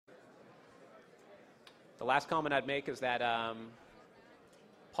The last comment I'd make is that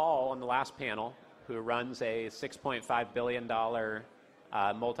Paul on the last panel, who runs a $6.5 billion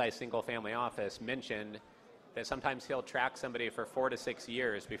multi-single family office, mentioned that sometimes he'll track somebody for 4 to 6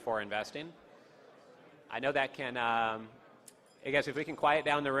 years before investing. I know that can, I guess if we can quiet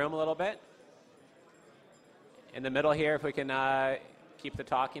down the room a little bit. In the middle here, if we can keep the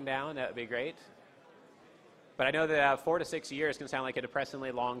talking down, that would be great. But I know that 4 to 6 years can sound like a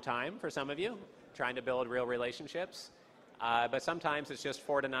depressingly long time for some of you, trying to build real relationships. But sometimes it's just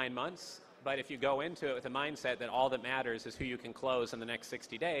 4 to 9 months. But if you go into it with a mindset that all that matters is who you can close in the next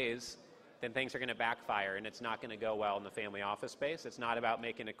 60 days, then things are going to backfire, and it's not going to go well in the family office space. It's not about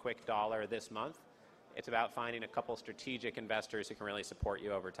making a quick dollar this month. It's about finding a couple strategic investors who can really support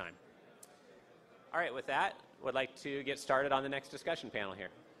you over time. All right, with that, would like to get started on the next discussion panel here.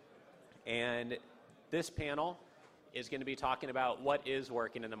 And this panel is going to be talking about what is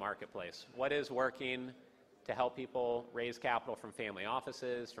working in the marketplace. What is working to help people raise capital from family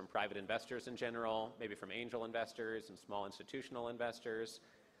offices, from private investors in general, maybe from angel investors and small institutional investors.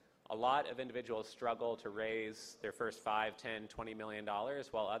 A lot of individuals struggle to raise their first $5, $10, $20 million,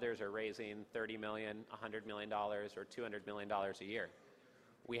 while others are raising $30 million, $100 million, or $200 million a year.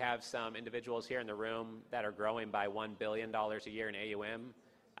 We have some individuals here in the room that are growing by $1 billion a year in AUM.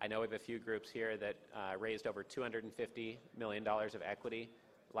 I know we have a few groups here that raised over $250 million of equity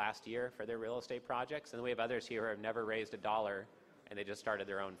last year for their real estate projects. And then we have others here who have never raised a dollar, and they just started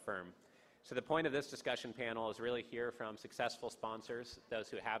their own firm. So the point of this discussion panel is really hear from successful sponsors, those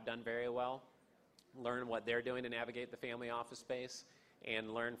who have done very well, learn what they're doing to navigate the family office space,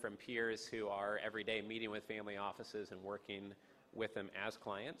 and learn from peers who are every day meeting with family offices and working with them as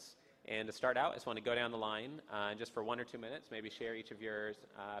clients. And to start out, I just want to go down the line just for 1 or 2 minutes, maybe share each of your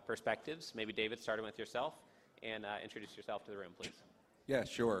perspectives. Maybe David, starting with yourself, and introduce yourself to the room, please. Yeah,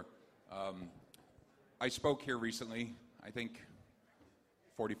 sure. I spoke here recently, I think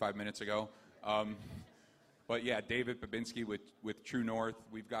 45 minutes ago. But yeah, David Babinski with True North.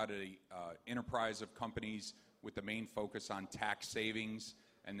 We've got an enterprise of companies with the main focus on tax savings,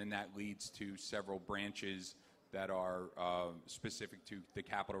 and then that leads to several branches that are specific to the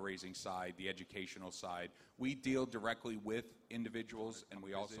capital raising side, the educational side. We deal directly with individuals, and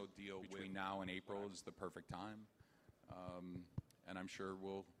we also deal between now and April is the perfect time. And I'm sure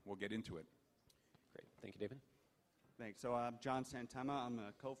we'll get into it. Great. Thank you, David. Thanks. So I'm John Santema. I'm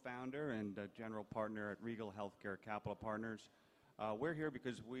a co-founder and a general partner at Regal Healthcare Capital Partners. We're here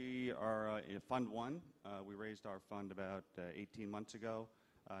because we are in Fund 1. We raised our fund about 18 months ago,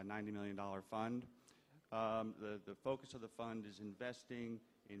 $90 million fund. The focus of the fund is investing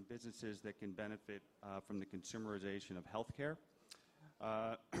in businesses that can benefit from the consumerization of healthcare.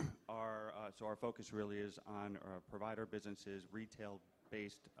 So our focus really is on provider businesses,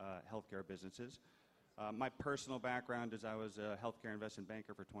 retail-based healthcare businesses. My personal background is I was a healthcare investment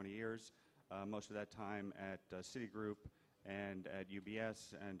banker for 20 years, most of that time at Citigroup and at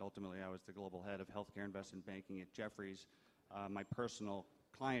UBS, and ultimately I was the global head of healthcare investment banking at Jefferies. My personal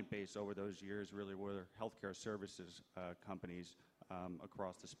client base over those years really were healthcare services companies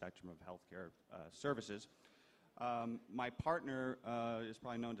across the spectrum of healthcare services. My partner is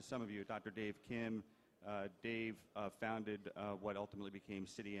probably known to some of you, Dr. Dave Kim. Dave founded what ultimately became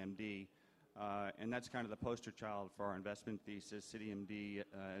CityMD, and that's kind of the poster child for our investment thesis. CityMD,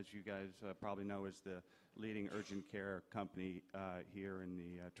 as you guys probably know, is the leading urgent care company here in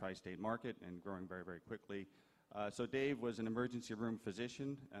the tri-state market and growing very, very quickly. So Dave was an emergency room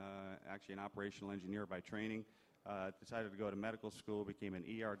physician, actually an operational engineer by training. Decided to go to medical school, became an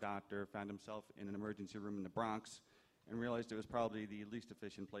ER doctor, found himself in an emergency room in the Bronx, and realized it was probably the least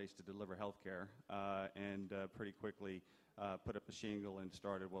efficient place to deliver health care, and pretty quickly put up a shingle and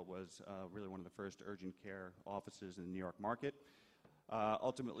started what was really one of the first urgent care offices in the New York market.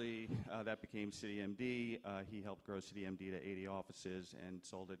 Ultimately, that became CityMD. He helped grow CityMD to 80 offices and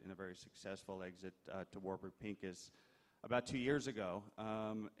sold it in a very successful exit to Warburg Pincus about 2 years ago,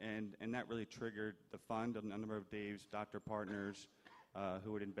 and that really triggered the fund. A number of Dave's doctor partners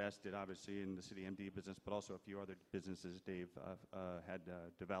who had invested, obviously, in the CityMD business, but also a few other businesses Dave had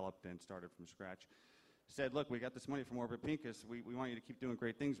developed and started from scratch, said, look, we got this money from Warburg Pincus. We want you to keep doing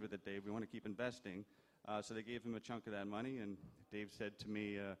great things with it, Dave. We want to keep investing. So they gave him a chunk of that money, and Dave said to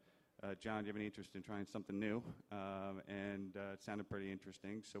me, John, do you have any interest in trying something new? And it sounded pretty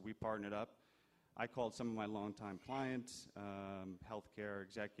interesting, so we partnered up. I called some of my longtime clients, healthcare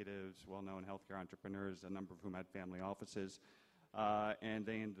executives, well-known healthcare entrepreneurs, a number of whom had family offices, and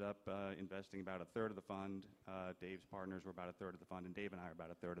they ended up investing about a third of the fund. Dave's partners were about a third of the fund, and Dave and I are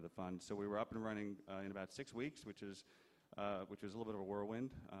about a third of the fund. So we were up and running in about 6 weeks, which was a little bit of a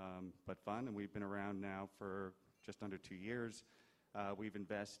whirlwind. but fun, and we've been around now for just under 2 years. We've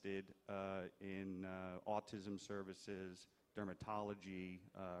invested in autism services, dermatology,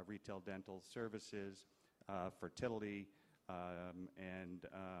 retail dental services, fertility, and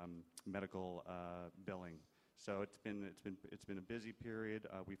medical billing. So it's been a busy period.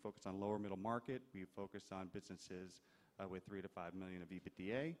 We focus on lower middle market. We focus on businesses with 3 to 5 million of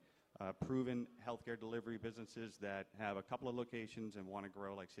EBITDA. Proven healthcare delivery businesses that have a couple of locations and want to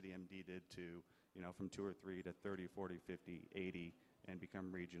grow like CityMD did to, from 2 or 3 to 30, 40, 50, 80, and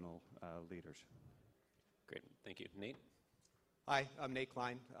become regional leaders. Great. Thank you. Nate? Hi, I'm Nate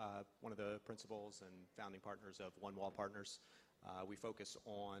Klein, one of the principals and founding partners of One Wall Partners. We focus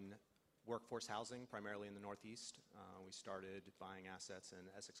on workforce housing, primarily in the Northeast. We started buying assets in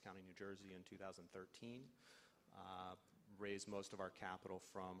Essex County, New Jersey in 2013. Raised most of our capital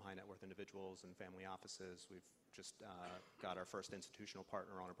from high net worth individuals and family offices. We've just got our first institutional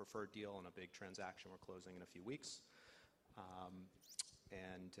partner on a preferred deal and a big transaction we're closing in a few weeks.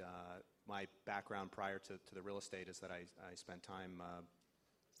 My background prior to the real estate is that I spent time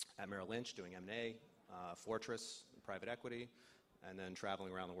at Merrill Lynch doing M&A, Fortress, private equity, and then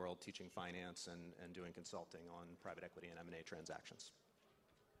traveling around the world teaching finance and doing consulting on private equity and M&A transactions.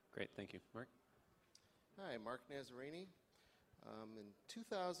 Great. Thank you. Mark? Hi, Mark Nazzarini. In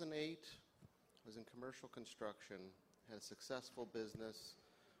 2008, I was in commercial construction, had a successful business.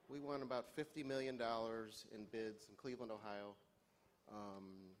 We won about $50 million in bids in Cleveland, Ohio.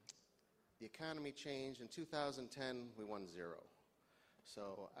 The economy changed. In 2010, we won zero.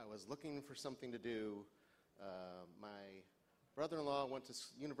 So I was looking for something to do. My brother-in-law went to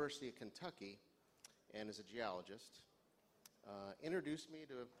University of Kentucky and is a geologist. Introduced me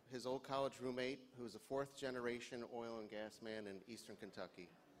to his old college roommate, who was a fourth-generation oil and gas man in eastern Kentucky.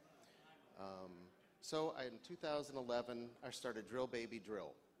 So in 2011, I started Drill Baby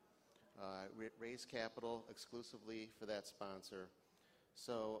Drill. Raised capital exclusively for that sponsor.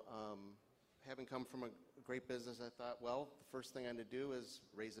 So having come from a great business, I thought, well, the first thing I need to do is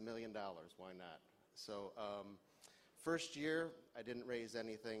raise $1 million. Why not? So first year, I didn't raise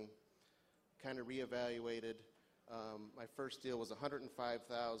anything, kind of reevaluated. My first deal was $105,000.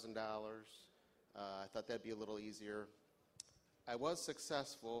 I thought that'd be a little easier. I was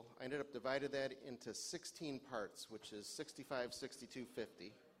successful. I ended up dividing that into 16 parts, which is 65, 62,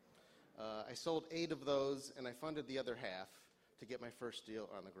 50. I sold 8 of those, and I funded the other half to get my first deal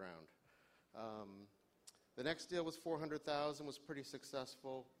on the ground. The next deal was $400,000, was pretty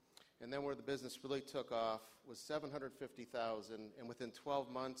successful. And then where the business really took off was $750,000, and within 12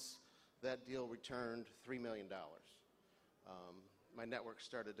 months, that deal returned $3 million. My network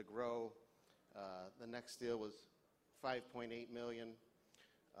started to grow. The next deal was $5.8 million.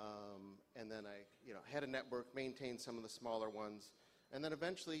 And then I had a network, maintained some of the smaller ones. And then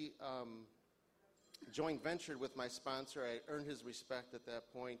eventually joint ventured with my sponsor. I earned his respect at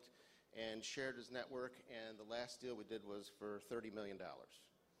that point and shared his network. And the last deal we did was for $30 million.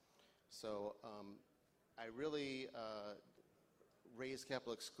 So I really raised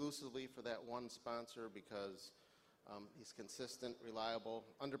capital exclusively for that one sponsor because he's consistent, reliable,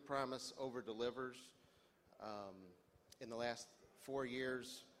 under-promise, over-delivers. In the last 4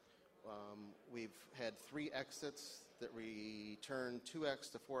 years, we've had 3 exits that returned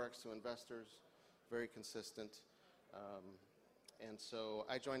 2x to 4x to investors, very consistent. And so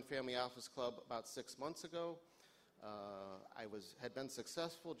I joined Family Office Club about 6 months ago. I had been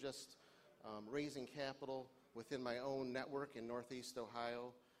successful just raising capital within my own network in Northeast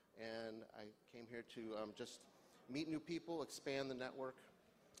Ohio, and I came here to just meet new people, expand the network,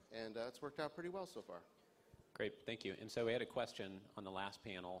 and it's worked out pretty well so far. Great, thank you. And so we had a question on the last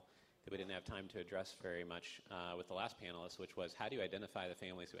panel that we didn't have time to address very much with the last panelist, which was how do you identify the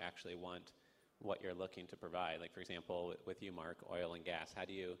families who actually want what you're looking to provide? Like, for example, with you, Mark, oil and gas. How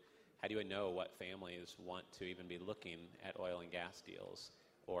do you know what families want to even be looking at oil and gas deals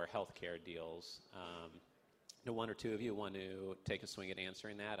or healthcare deals? Do one or two of you want to take a swing at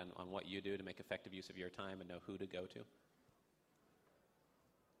answering that on what you do to make effective use of your time and know who to go to?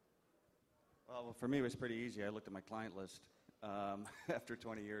 Well, for me, it was pretty easy. I looked at my client list. After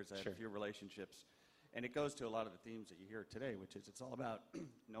 20 years, I had a few relationships. And it goes to a lot of the themes that you hear today, which is it's all about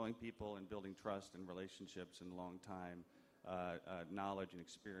knowing people and building trust and relationships and long-time knowledge and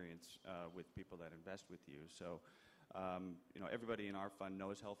experience with people that invest with you. So, everybody in our fund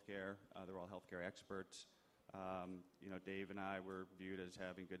knows healthcare. They're all healthcare experts. Dave and I were viewed as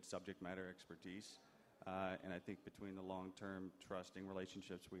having good subject matter expertise. And I think between the long-term trusting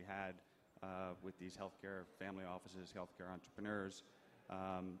relationships we had with these healthcare family offices, healthcare entrepreneurs,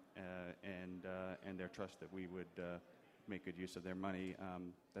 and their trust that we would make good use of their money.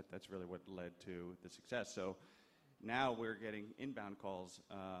 That's really what led to the success. So now we're getting inbound calls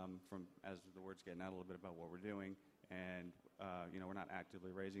from, as the word's getting out a little bit about what we're doing, and we're not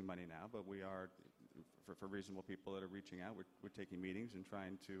actively raising money now, but we are, for reasonable people that are reaching out, we're taking meetings and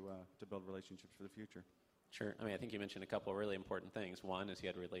trying to build relationships for the future. Sure. I mean, I think you mentioned a couple of really important things. One is you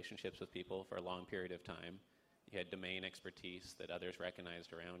had relationships with people for a long period of time. You had domain expertise that others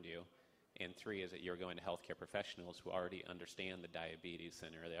recognized around you. And three is that you're going to healthcare professionals who already understand the diabetes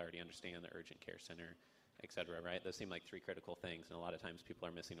center, they already understand the urgent care center, et cetera, right? Those seem like three critical things, and a lot of times people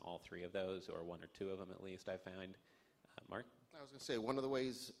are missing all three of those, or one or two of them at least, I find. Mark? I was going to say, one of the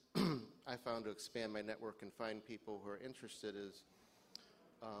ways I found to expand my network and find people who are interested is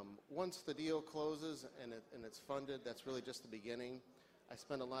once the deal closes and it's funded, that's really just the beginning. I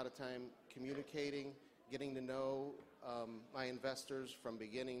spend a lot of time communicating, getting to know my investors from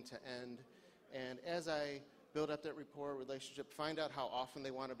beginning to end. And as I build up that rapport relationship, find out how often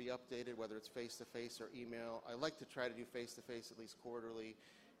they want to be updated, whether it's face-to-face or email. I like to try to do face-to-face at least quarterly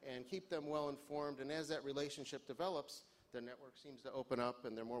and keep them well informed. And as that relationship develops, their network seems to open up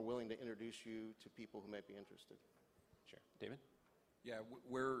and they're more willing to introduce you to people who might be interested. Sure. David? Yeah,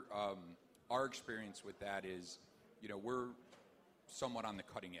 our experience with that is, we're somewhat on the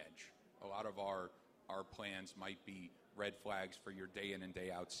cutting edge. A lot of our plans might be red flags for your day in and day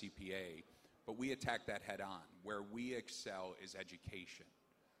out CPA, but we attack that head on. Where we excel is education.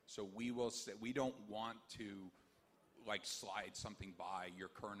 So we don't want to slide something by your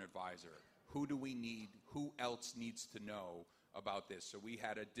current advisor. Who do we need? Who else needs to know about this? So we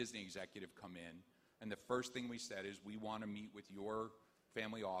had a Disney executive come in, and the first thing we said is we want to meet with your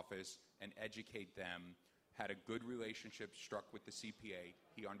family office and educate them. Had a good relationship struck with the CPA.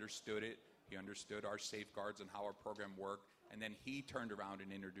 He understood it. He understood our safeguards and how our program worked. And then he turned around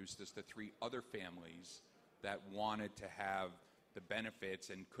and introduced us to 3 other families that wanted to have the benefits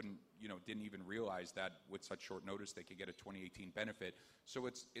and didn't even realize that with such short notice they could get a 2018 benefit. So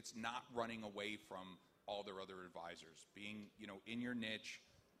it's not running away from all their other advisors. Being, in your niche,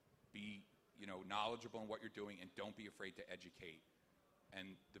 be, knowledgeable in what you're doing, and don't be afraid to educate.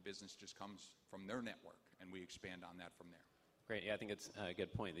 And the business just comes from their network, and we expand on that from there. Great. Yeah, I think it's a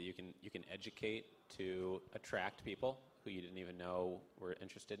good point that you can educate to attract people who you didn't even know were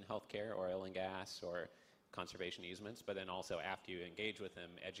interested in healthcare or oil and gas or conservation easements, but then also after you engage with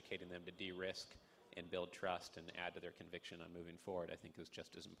them, educating them to de-risk and build trust and add to their conviction on moving forward, I think is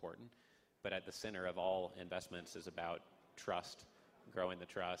just as important. But at the center of all investments is about trust, growing the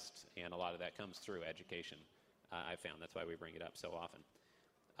trust, and a lot of that comes through education. I found that's why we bring it up so often.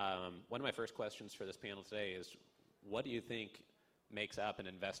 One of my first questions for this panel today is, what do you think makes up an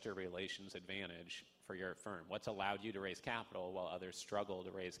investor relations advantage for your firm? What's allowed you to raise capital while others struggle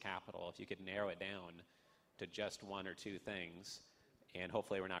to raise capital? If you could narrow it down to just one or two things, and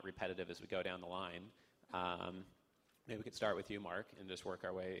hopefully we're not repetitive as we go down the line. Maybe we could start with you, Mark, and just work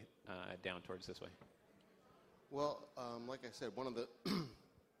our way down towards this way. Well, like I said, one of the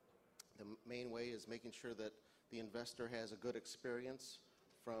main way is making sure that the investor has a good experience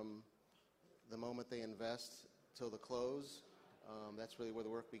from the moment they invest till the close. That's really where the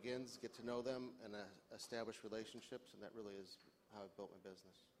work begins. Get to know them and establish relationships, and that really is how I've built my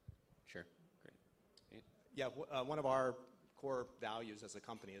business. Sure. Great. Yeah, one of our core values as a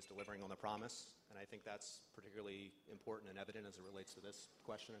company is delivering on the promise, and I think that's particularly important and evident as it relates to this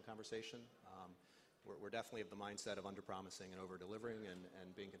question and conversation. We're definitely of the mindset of under-promising and over-delivering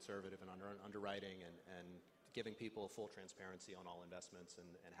and being conservative and underwriting and giving people full transparency on all investments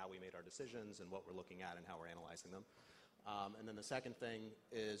and how we made our decisions and what we're looking at and how we're analyzing them. And then the second thing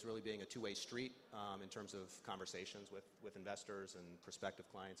is really being a two-way street in terms of conversations with investors and prospective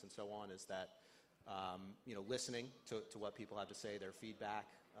clients and so on, is that listening to what people have to say, their feedback,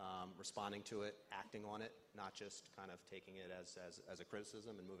 responding to it, acting on it, not just kind of taking it as a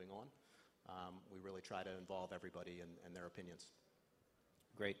criticism and moving on. We really try to involve everybody and their opinions.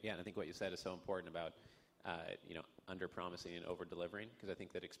 Great. Yeah, and I think what you said is so important about under-promising and over-delivering, because I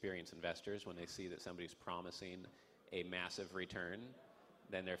think that experienced investors, when they see that somebody's promising a massive return,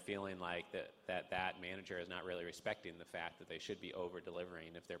 then they're feeling like that manager is not really respecting the fact that they should be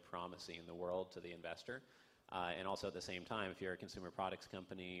over-delivering if they're promising the world to the investor. And also at the same time, if you're a consumer products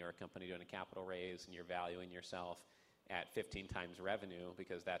company or a company doing a capital raise and you're valuing yourself at 15 times revenue,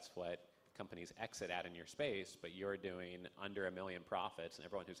 because that's what companies exit at in your space, but you're doing under $1 million profits and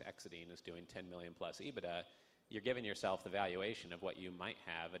everyone who's exiting is doing 10 million plus EBITDA, you're giving yourself the valuation of what you might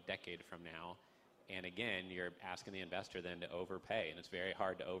have a decade from now. And again, you're asking the investor then to overpay, and it's very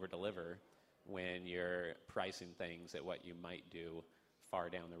hard to over-deliver when you're pricing things at what you might do far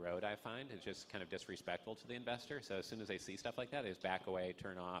down the road, I find. It's just kind of disrespectful to the investor. So as soon as they see stuff like that, they just back away,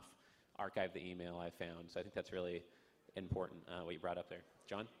 turn off, archive the email I found. So I think that's really important, what you brought up there.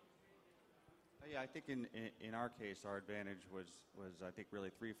 John? Yeah, I think in our case, our advantage was I think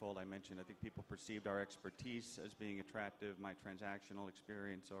really threefold. I mentioned I think people perceived our expertise as being attractive, my transactional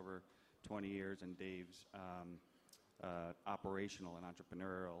experience over 20 years, and Dave's operational and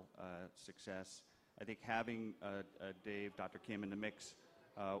entrepreneurial success. I think having Dave, Dr. Kim in the mix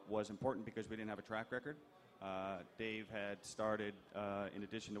was important because we didn't have a track record. Dave had started, in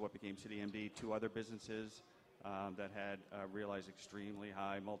addition to what became CityMD, 2 other businesses that had realized extremely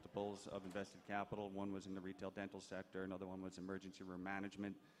high multiples of invested capital. One was in the retail dental sector, another one was emergency room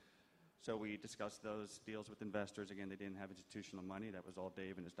management. So we discussed those deals with investors. Again, they didn't have institutional money. That was all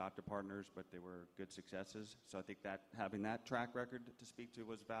Dave and his doctor partners, but they were good successes. So I think that having that track record to speak to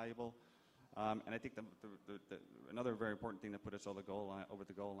was valuable. And I think another very important thing that put us over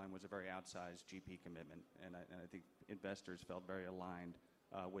the goal line was a very outsized GP commitment. And I think investors felt very aligned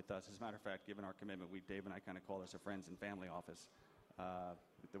with us. As a matter of fact, given our commitment, Dave and I kind of call this a friends and family office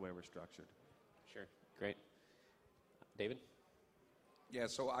with the way we're structured. Sure. Great. David? Yeah,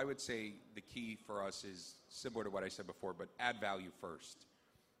 so I would say the key for us is similar to what I said before, but add value first.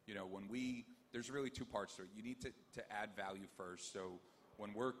 You know, there's really 2 parts to it. You need to add value first. So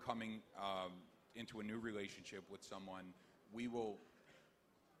when we're coming into a new relationship with someone, we will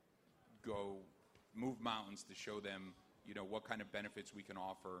go move mountains to show them, you know, what kind of benefits we can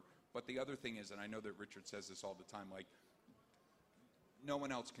offer. But the other thing is, and I know that Richard says this all the time, like, no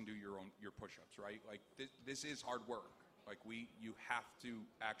one else can do your push-ups, right? Like, this is hard work. Like, you have to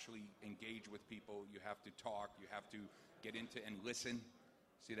actually engage with people. You have to talk. You have to get into and listen.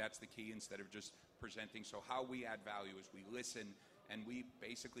 See, that's the key, instead of just presenting. So how we add value is we listen, and we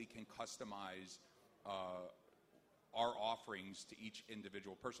basically can customize our offerings to each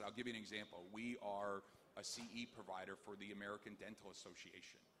individual person. I'll give you an example. We are a CE provider for the American Dental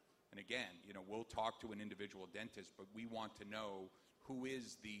Association. And again, you know, we'll talk to an individual dentist, but we want to know who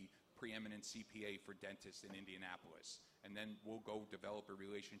is the preeminent CPA for dentists in Indianapolis. And then we'll go develop a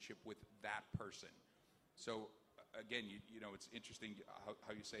relationship with that person. So again, you know, it's interesting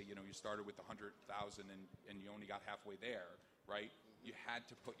how you say, you know, you started with 100,000 and you only got halfway there, right? You had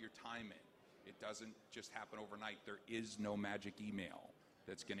to put your time in. It doesn't just happen overnight. There is no magic email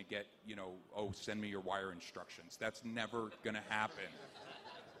that's going to get, you know, oh, send me your wire instructions. That's never going to happen.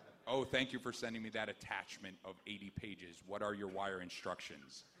 Oh, thank you for sending me that attachment of 80 pages. What are your wire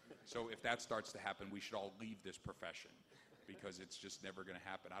instructions? So if that starts to happen, we should all leave this profession, because it's just never going to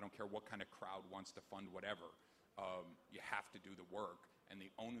happen. I don't care what kind of crowd wants to fund whatever. You have to do the work, and the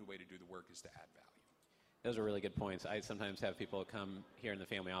only way to do the work is to add value. Those are really good points. I sometimes have people come here in the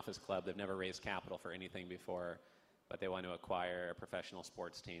Family Office Club. They've never raised capital for anything before, but they want to acquire a professional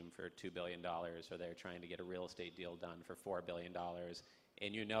sports team for $2 billion, or they're trying to get a real estate deal done for $4 billion.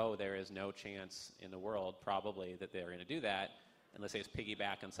 And you know there is no chance in the world probably that they're going to do that unless they just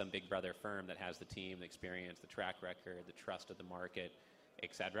piggyback on some big brother firm that has the team, the experience, the track record, the trust of the market,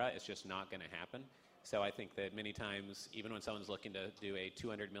 et cetera. It's just not going to happen. So I think that many times, even when someone's looking to do a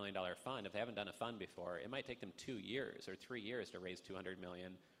 $200 million fund, if they haven't done a fund before, it might take them 2 years or 3 years to raise $200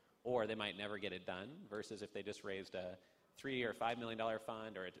 million, or they might never get it done, versus if they just raised a $3 or $5 million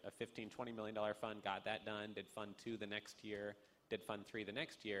fund or a $15, $20 million fund, got that done, did fund 2 the next year, did fund 3 the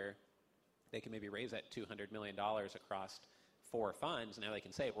next year, they can maybe raise that $200 million across 4 funds. Now they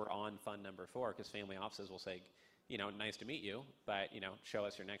can say, we're on fund number 4, because family offices will say, you know, nice to meet you, but, you know, show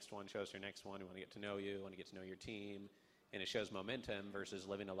us your next one, show us your next one. We want to get to know you, want to get to know your team. And it shows momentum versus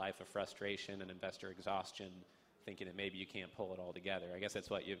living a life of frustration and investor exhaustion, thinking that maybe you can't pull it all together. I guess that's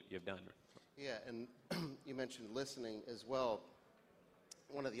what you've done. Yeah, and you mentioned listening as well.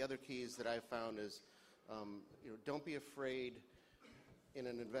 One of the other keys that I've found is, you know, don't be afraid in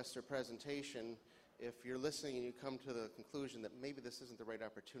an investor presentation if you're listening and you come to the conclusion that maybe this isn't the right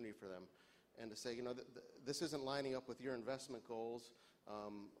opportunity for them, and to say, you know, this isn't lining up with your investment goals.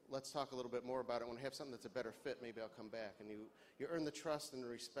 Let's talk a little bit more about it. When I have something that's a better fit, maybe I'll come back. And you earn the trust and the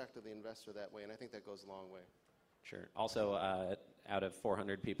respect of the investor that way, and I think that goes a long way. Sure. Also, out of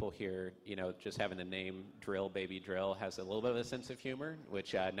 400 people here, you know, just having the name Drill Baby Drill has a little bit of a sense of humor,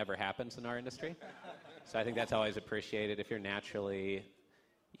 which never happens in our industry. So I think that's always appreciated. If you're naturally,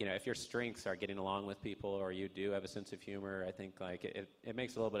 you know, if your strengths are getting along with people, or you do have a sense of humor, I think like it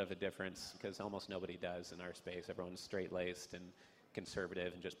makes a little bit of a difference, because almost nobody does in our space. Everyone's straight-laced and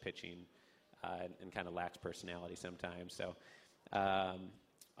conservative and just pitching and kind of lacks personality sometimes. So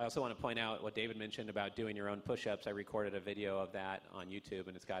I also want to point out what David mentioned about doing your own push-ups. I recorded a video of that on YouTube,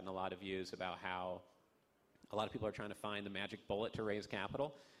 and it's gotten a lot of views about how A lot of people are trying to find the magic bullet to raise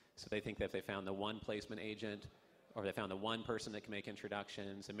capital. So they think that if they found the one placement agent or they found the one person that can make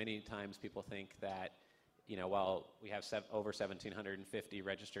introductions, and many times people think that, while we have over 1,750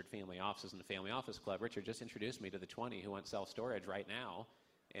 registered family offices in the Family Office Club, Richard just introduced me to the 20 who want self-storage right now,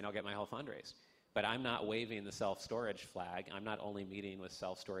 and I'll get my whole fundraise. But I'm not waving the self-storage flag. I'm not only meeting with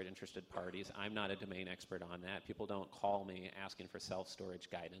self-storage interested parties. I'm not a domain expert on that. People don't call me asking for self-storage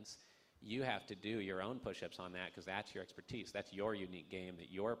guidance. You have to do your own push-ups on that because that's your expertise. That's your unique game that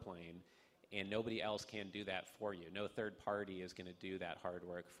you're playing, and nobody else can do that for you. No third party is going to do that hard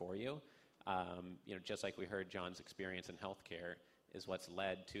work for you. Just like we heard John's experience in healthcare is what's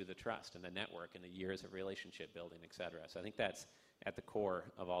led to the trust and the network and the years of relationship building, et cetera. So I think that's at the core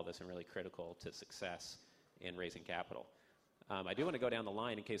of all this and really critical to success in raising capital. I do want to go down the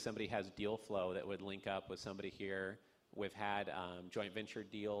line in case somebody has deal flow that would link up with somebody here. We've had joint venture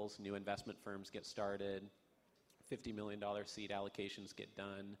deals, new investment firms get started, $50 million seed allocations get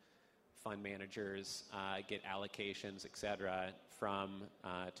done, fund managers get allocations, et cetera, from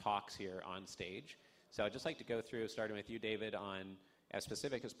talks here on stage. So I'd just like to go through, starting with you, David, on as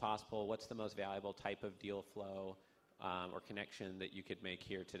specific as possible, what's the most valuable type of deal flow or connection that you could make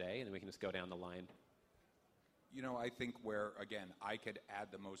here today, and then we can just go down the line. I think where, again, I could add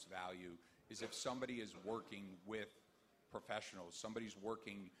the most value is if somebody is working with professionals, somebody's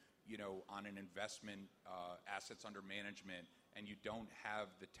working, on an investment, assets under management, and you don't have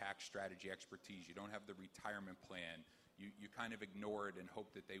the tax strategy expertise, you don't have the retirement plan, you kind of ignore it and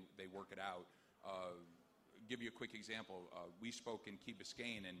hope that they work it out. Give you a quick example. We spoke in Key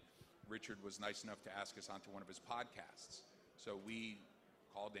Biscayne, and Richard was nice enough to ask us onto one of his podcasts. So we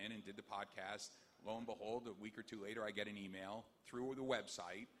called in and did the podcast. Lo and behold, a week or two later, I get an email through the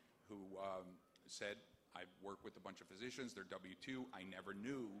website who said, I work with a bunch of physicians, they're W-2. I never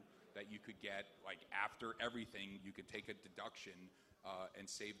knew that you could get, after everything, you could take a deduction and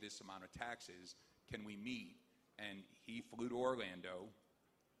save this amount of taxes. Can we meet? And he flew to Orlando,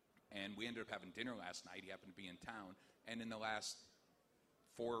 and we ended up having dinner last night. He happened to be in town. And in the last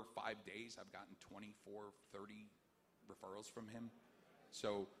 4 or 5 days, I've gotten 24, 30 referrals from him.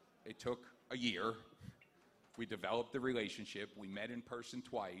 So it took a year. We developed the relationship. We met in person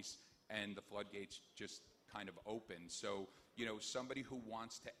twice, and the floodgates just kind of opened. So, somebody who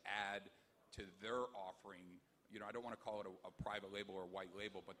wants to add to their offering, I don't want to call it a private label or a white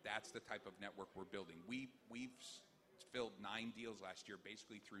label, but that's the type of network we're building. We've filled 9 deals last year,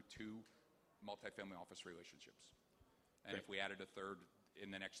 basically through 2 multifamily office relationships. And Great. if we added a third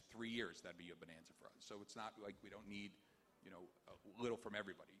in the next 3 years, that'd be a bonanza for us. So it's not like we don't need, a little from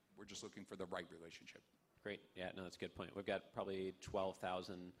everybody. We're just looking for the right relationship. Great. Yeah, no, that's a good point. We've got probably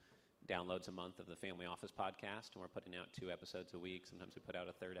 12,000 downloads a month of the Family Office podcast, and we're putting out 2 episodes a week. Sometimes we put out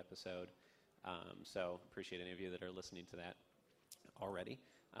a 3rd episode. So appreciate any of you that are listening to that already.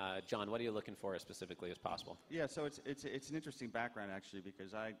 John, what are you looking for as specifically as possible? Yeah, so it's an interesting background, actually,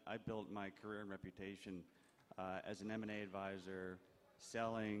 because I built my career and reputation as an M&A advisor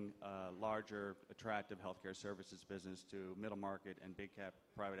selling larger, attractive healthcare services business to middle market and big cap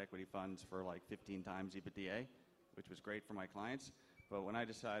private equity funds for 15 times EBITDA, which was great for my clients. But when I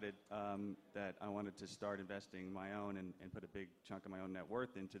decided that I wanted to start investing my own and put a big chunk of my own net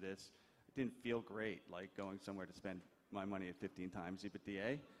worth into this, it didn't feel great, like going somewhere to spend my money at 15 times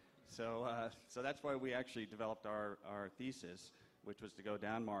EBITDA. So that's why we actually developed our thesis, which was to go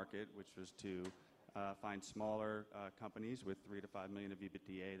down market, which was to find smaller companies with 3 to 5 million of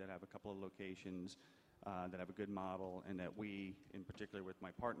EBITDA that have a couple of locations, that have a good model, and that we, in particular with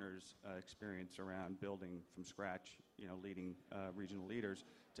my partners, experience around building from scratch, leading regional leaders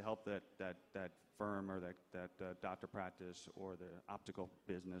to help that firm or that doctor practice or the optical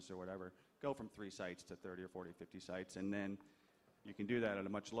business or whatever go from 3 sites to 30 or 40, 50 sites, and then you can do that at a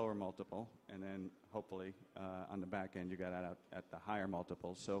much lower multiple, and then hopefully on the back end you got out at the higher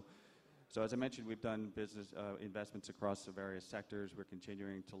multiples. So as I mentioned, we've done business investments across the various sectors. We're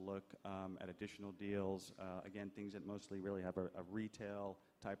continuing to look at additional deals. Again, things that mostly really have a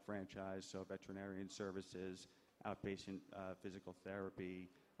retail-type franchise, so veterinarian services, outpatient physical therapy,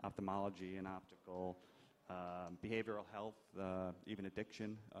 ophthalmology and optical, behavioral health, even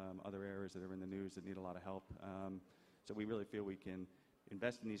addiction, other areas that are in the news that need a lot of help. So we really feel we can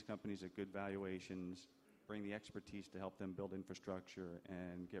invest in these companies at good valuations, bring the expertise to help them build infrastructure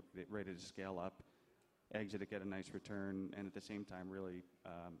and get ready to scale up, exit it, get a nice return, and at the same time really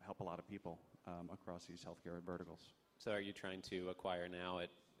help a lot of people across these healthcare verticals. So are you trying to acquire now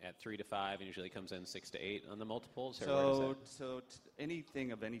at 3 to 5 and usually comes in 6 to 8 on the multiples? So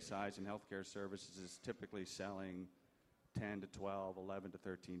anything of any size in healthcare services is typically selling 10 to 12, 11 to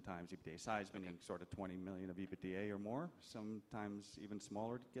 13 times EBITDA. Size meaning sort of 20 million of EBITDA or more. Sometimes even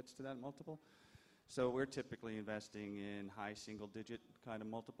smaller gets to that multiple. So we're typically investing in high single-digit kind of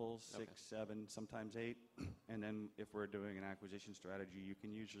multiples, 6, 7, sometimes 8. And then if we're doing an acquisition strategy, you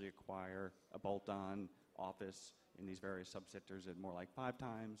can usually acquire a bolt-on office in these various subsectors at more like 5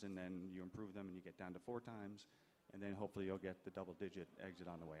 times, and then you improve them and you get down to 4 times, and then hopefully you'll get the double-digit exit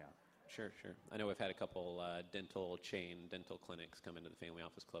on the way out. Sure. I know we've had a couple dental clinics come into the Family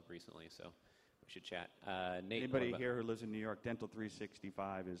Office Club recently, so we should chat. Nate, anybody here who lives in New York, Dental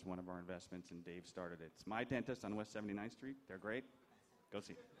 365 is one of our investments, and Dave started it. It's my dentist on West 79th Street. They're great. Go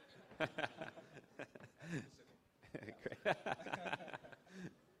see it.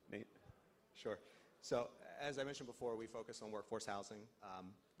 Nate? Sure. So as I mentioned before, we focus on workforce housing.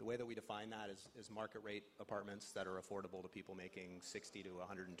 The way that we define that is market rate apartments that are affordable to people making 60 to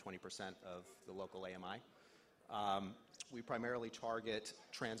 120% of the local AMI. We primarily target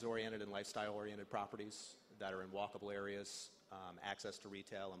trans-oriented and lifestyle-oriented properties that are in walkable areas, access to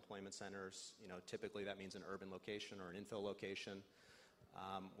retail, employment centers. Typically that means an urban location or an infill location.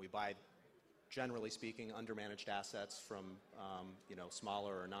 We buy, generally speaking, undermanaged assets from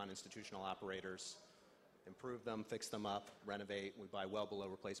smaller or non-institutional operators, improve them, fix them up, renovate. We buy well below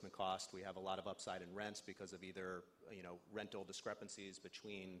replacement cost. We have a lot of upside in rents because of either rental discrepancies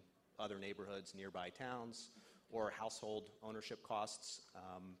between other neighborhoods, nearby towns, or household ownership costs.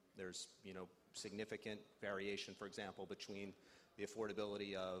 There's significant variation, for example, between the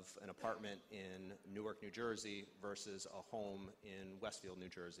affordability of an apartment in Newark, New Jersey versus a home in Westfield, New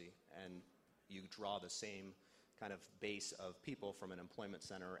Jersey. And you draw the same kind of base of people from an employment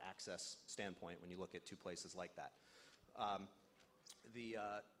center access standpoint when you look at two places like that.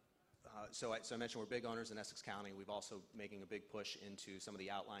 So I mentioned we're big owners in Essex County. We've also making a big push into some of the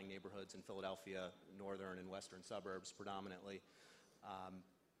outlying neighborhoods in Philadelphia, northern and western suburbs predominantly.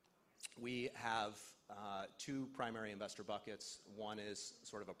 We have 2 primary investor buckets. One is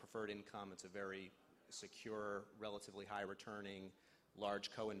sort of a preferred income. It's a very secure, relatively high returning,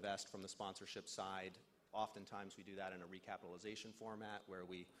 large co-invest from the sponsorship side. Oftentimes we do that in a recapitalization format where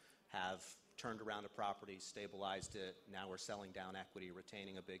we have turned around a property, stabilized it, now we're selling down equity,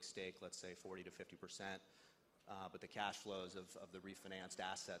 retaining a big stake, let's say 40 to 50%, but the cash flows of the refinanced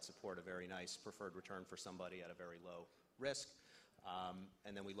asset support a very nice preferred return for somebody at a very low risk.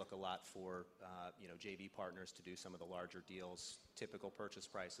 And then we look a lot for JV partners to do some of the larger deals. Typical purchase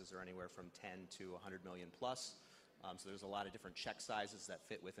prices are anywhere from 10 to 100 million plus. So there's a lot of different check sizes that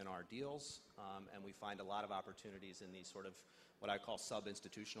fit within our deals, and we find a lot of opportunities in these sort of what I call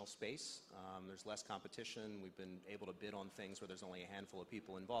sub-institutional space. There's less competition. We've been able to bid on things where there's only a handful of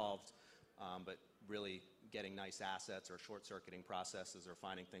people involved, but really getting nice assets or short-circuiting processes or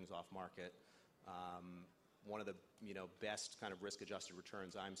finding things off market. One of the best kind of risk-adjusted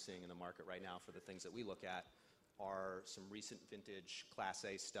returns I'm seeing in the market right now for the things that we look at are some recent vintage Class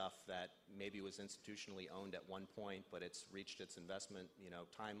A stuff that maybe was institutionally owned at one point, but it's reached its investment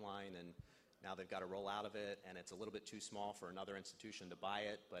timeline, and now they've got to roll out of it, and it's a little bit too small for another institution to buy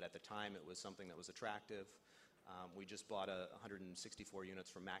it, but at the time it was something that was attractive. We just bought 164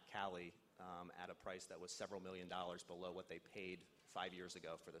 units from Matt Calley at a price that was several $1 million below what they paid 5 years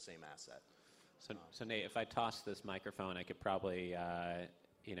ago for the same asset. So Nate, if I toss this microphone, I could probably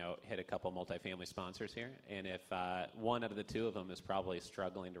hit a couple multifamily sponsors here. And if one out of the 2 of them is probably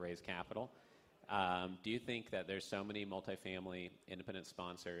struggling to raise capital, do you think that there's so many multifamily independent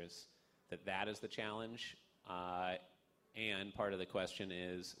sponsors that is the challenge? And part of the question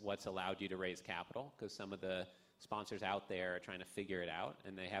is, what's allowed you to raise capital? Because some of the sponsors out there are trying to figure it out,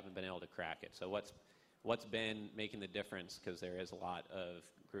 and they haven't been able to crack it. So what's been making the difference? Because there is a lot of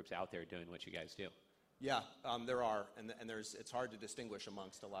groups out there doing what you guys do. Yeah, there are, and it's hard to distinguish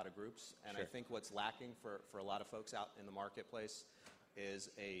amongst a lot of groups. And Sure. I think what's lacking for a lot of folks out in the marketplace is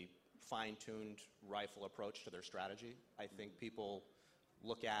a fine-tuned rifle approach to their strategy. I think people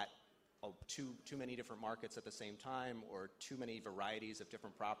look at too many different markets at the same time, or too many varieties of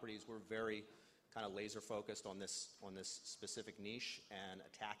different properties. We're very kind of laser focused on this specific niche and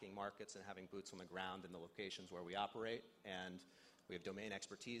attacking markets and having boots on the ground in the locations where we operate. And we have domain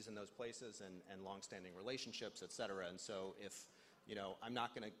expertise in those places and long-standing relationships, et cetera. And so if, I'm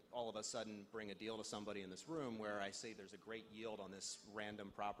not going to all of a sudden bring a deal to somebody in this room where I say there's a great yield on this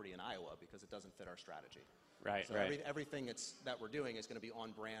random property in Iowa because it doesn't fit our strategy. Right, so right. Everything that we're doing is going to be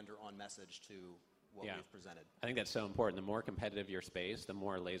on brand or on message to what Yeah. we've presented. I think that's so important. The more competitive your space, the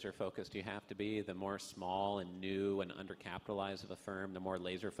more laser-focused you have to be. The more small and new and undercapitalized of a firm, the more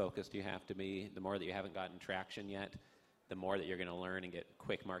laser-focused you have to be. The more that you haven't gotten traction yet, the more that you're going to learn and get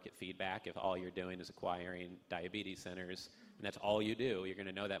quick market feedback. If all you're doing is acquiring diabetes centers, and that's all you do, you're going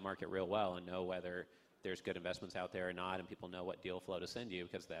to know that market real well and know whether there's good investments out there or not, and people know what deal flow to send you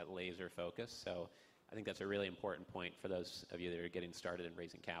because of that laser focus. So I think that's a really important point for those of you that are getting started in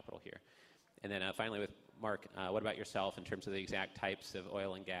raising capital here. And then finally with Mark, what about yourself in terms of the exact types of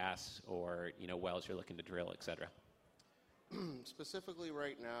oil and gas or wells you're looking to drill, et cetera? Specifically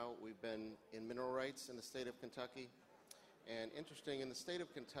right now, we've been in mineral rights in the state of Kentucky. And interesting, in the state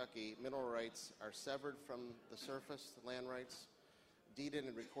of Kentucky, mineral rights are severed from the surface, the land rights, deeded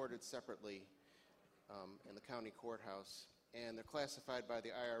and recorded separately in the county courthouse. And they're classified by the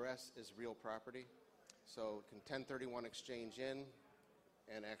IRS as real property. So you can 1031 exchange in,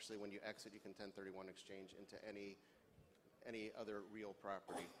 and actually when you exit, you can 1031 exchange into any other real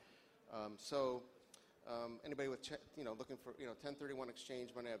property. Anybody with looking for 1031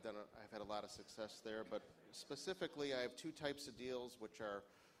 exchange money, I've had a lot of success there. But specifically, I have two types of deals, which are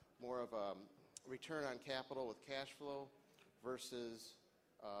more of a return on capital with cash flow versus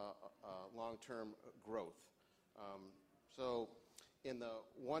long-term growth. So in the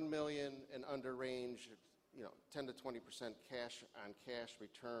 1 million and under range, 10 to 20% cash on cash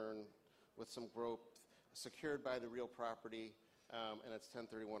return with some growth secured by the real property, and it's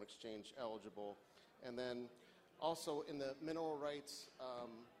 1031 exchange eligible. And then also in the mineral rights,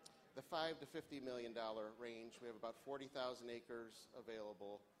 the $5 to $50 million range, we have about 40,000 acres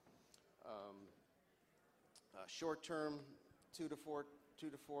available. Short-term, 2 to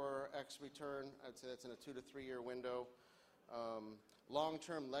 4x return. I'd say that's in a 2 to 3 year window.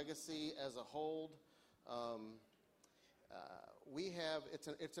 Long-term legacy as a hold.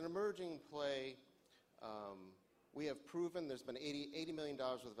 It's an emerging play. We have proven there's been $80 million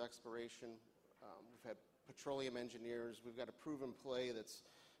worth of exploration. We've had petroleum engineers. We've got a proven play that's,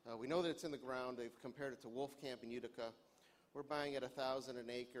 we know that it's in the ground. They've compared it to Wolfcamp in Utica. We're buying at $1,000 an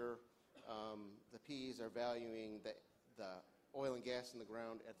acre. The P's are valuing the oil and gas in the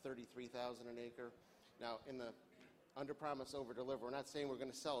ground at $33,000 an acre. Now, in the under promise, over deliver, we're not saying we're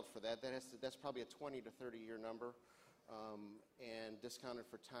going to sell it for that. That's probably a 20 to 30 year number, and discounted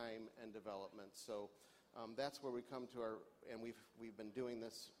for time and development. So that's where we come to and we've been doing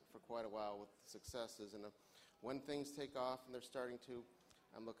this for quite a while with successes. And when things take off, and they're starting to,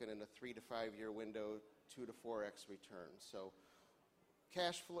 I'm looking in a 3 to 5 year window, 2 to 4x return. So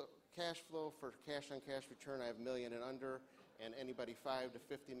cash flow for cash on cash return, I have million and under, and anybody 5 to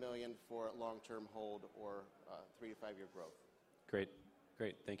 50 million for long-term hold or 3 to 5 year growth. Great,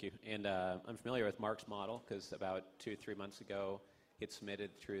 thank you. And I'm familiar with Mark's model because about 2-3 months ago, he had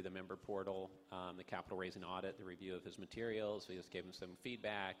submitted through the member portal the capital raising audit, the review of his materials. We just gave him some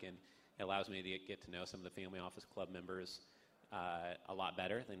feedback, and it allows me to get to know some of the Family Office Club members a lot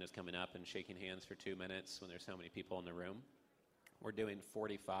better than just coming up and shaking hands for 2 minutes when there's so many people in the room. We're doing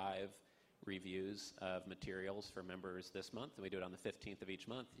 45 reviews of materials for members this month, and we do it on the 15th of each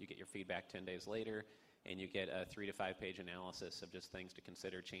month. You get your feedback 10 days later, and you get a 3 to 5 page analysis of just things to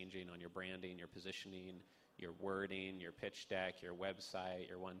consider changing on your branding, your positioning, your wording, your pitch deck, your website,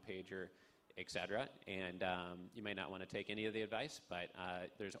 your one-pager, etc. And you may not want to take any of the advice, but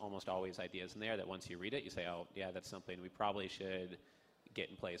there's almost always ideas in there that once you read it, you say, oh, yeah, that's something we probably should get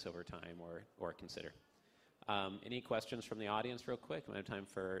in place over time or consider. Any questions from the audience real quick? We have time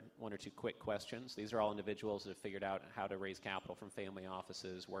for 1 or 2 quick questions. These are all individuals that have figured out how to raise capital from family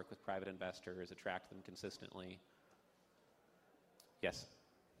offices, work with private investors, attract them consistently. Yes?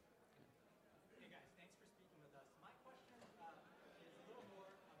 Hey guys, thanks for speaking with us. My question is a little more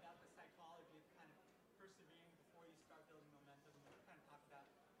about the psychology of kind of persevering before you start building momentum. You kind of talked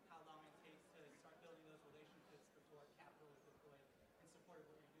about how long it takes to start building those relationships before capital is deployed in support of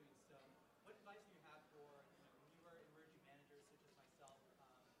what you're doing. So what advice do you have for newer emerging managers such as myself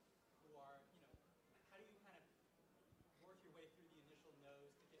who are, how do you kind of work your way through the initial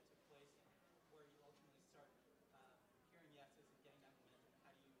no's to get to a place where you ultimately start hearing yeses and getting that momentum?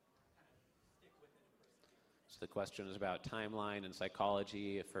 How do you kind of stick with it and persevere? So the question is about timeline and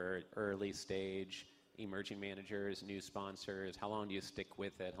psychology for early stage emerging managers, new sponsors. How long do you stick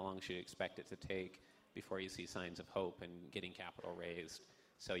with it? How long should you expect it to take before you see signs of hope and getting capital raised?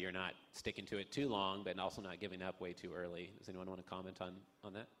 So you're not sticking to it too long, but also not giving up way too early. Does anyone want to comment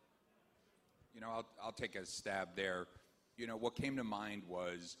on that? I'll take a stab there. What came to mind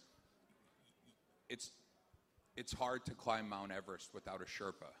was it's hard to climb Mount Everest without a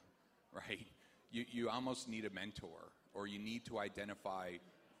Sherpa, right? You almost need a mentor, or you need to identify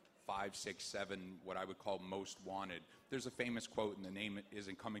 5, 6, 7, what I would call most wanted. There's a famous quote, and the name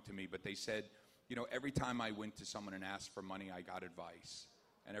isn't coming to me, but they said, every time I went to someone and asked for money, I got advice.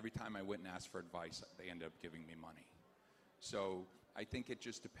 And every time I went and asked for advice, they ended up giving me money. So I think it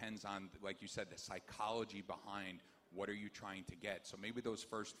just depends on, like you said, the psychology behind what are you trying to get. So maybe those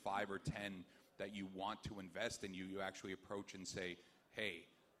first 5 or 10 that you want to invest in, you actually approach and say, hey,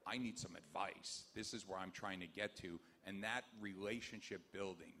 I need some advice. This is where I'm trying to get to. And that relationship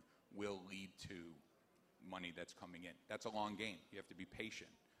building will lead to money that's coming in. That's a long game. You have to be patient.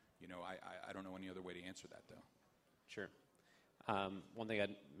 You know, I don't know any other way to answer that, though. Sure. One thing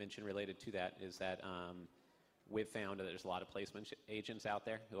I'd mention related to that is that we've found that there's a lot of placement agents out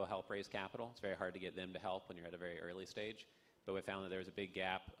there who will help raise capital. It's very hard to get them to help when you're at a very early stage. But we found that there's a big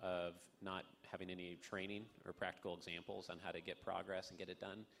gap of not having any training or practical examples on how to get progress and get it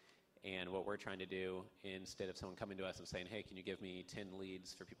done. And what we're trying to do, instead of someone coming to us and saying, hey, can you give me 10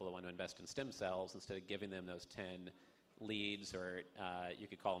 leads for people that want to invest in stem cells, instead of giving them those 10 leads, or you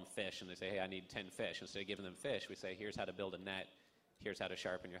could call them fish, and they say, hey, I need 10 fish. Instead of giving them fish, we say, here's how to build a net, here's how to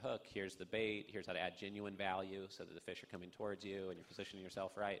sharpen your hook, here's the bait, here's how to add genuine value so that the fish are coming towards you and you're positioning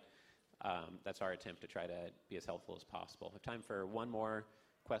yourself right. That's our attempt to try to be as helpful as possible. We have time for one more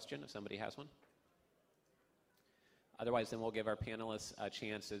question, if somebody has one. Otherwise, then we'll give our panelists a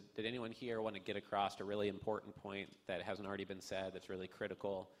chance. Did anyone here want to get across a really important point that hasn't already been said that's really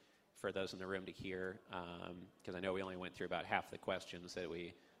critical for those in the room to hear? Because I know we only went through about half the questions that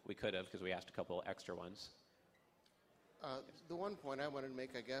we could have, because we asked a couple extra ones. The one point I wanted to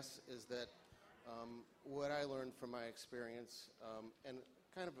make, I guess, is that what I learned from my experience, and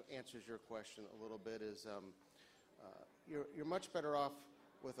kind of answers your question a little bit, is you're much better off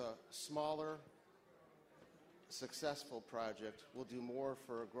with a smaller, successful project. Will do more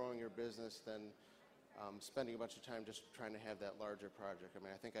for growing your business than spending a bunch of time just trying to have that larger project. I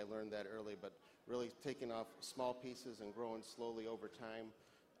mean, I think I learned that early, but really taking off small pieces and growing slowly over time.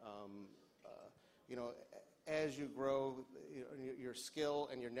 You know, as you grow, your skill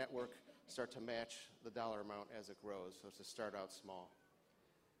and your network start to match the dollar amount as it grows. So it's to start out small.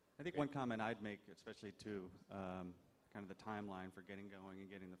 I think one comment I'd make, especially to kind of the timeline for getting going and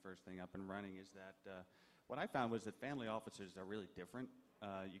getting the first thing up and running, is that what I found was that family offices are really different.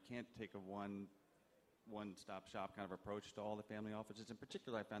 You can't take a one-stop shop kind of approach to all the family offices. In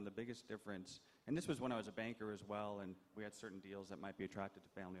particular, I found the biggest difference, and this was when I was a banker as well, and we had certain deals that might be attracted to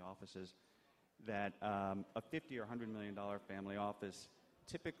family offices, that a $50 or $100 million family office,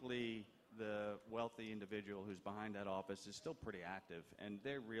 typically the wealthy individual who's behind that office is still pretty active, and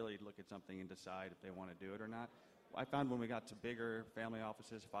they really look at something and decide if they want to do it or not. I found when we got to bigger family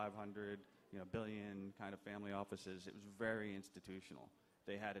offices, 500, billion kind of family offices, it was very institutional.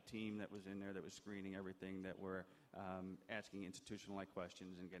 They had a team that was in there that was screening everything, that were asking institutional-like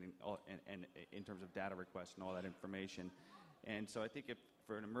questions and getting and in terms of data requests and all that information. And so I think if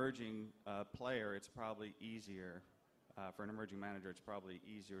for an emerging player, it's probably easier. For an emerging manager, it's probably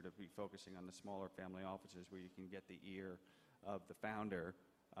easier to be focusing on the smaller family offices where you can get the ear of the founder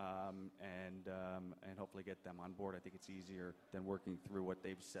and hopefully get them on board. I think it's easier than working through what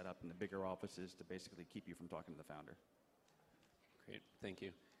they've set up in the bigger offices to basically keep you from talking to the founder. Great. Thank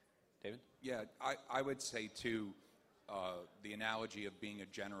you. David? Yeah, I would say, too, the analogy of being a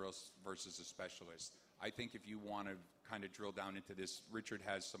generalist versus a specialist. I think if you want to kind of drill down into this, Richard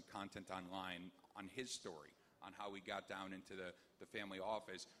has some content online on his story, on how we got down into the family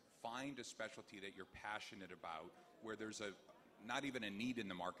office. Find a specialty that you're passionate about, where there's not even a need in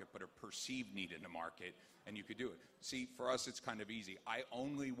the market, but a perceived need in the market, and you could do it. See, for us, it's kind of easy. I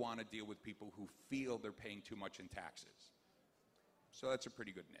only want to deal with people who feel they're paying too much in taxes. So that's a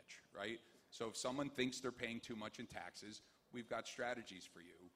pretty good niche, right? So if someone thinks they're paying too much in taxes, we've got strategies for you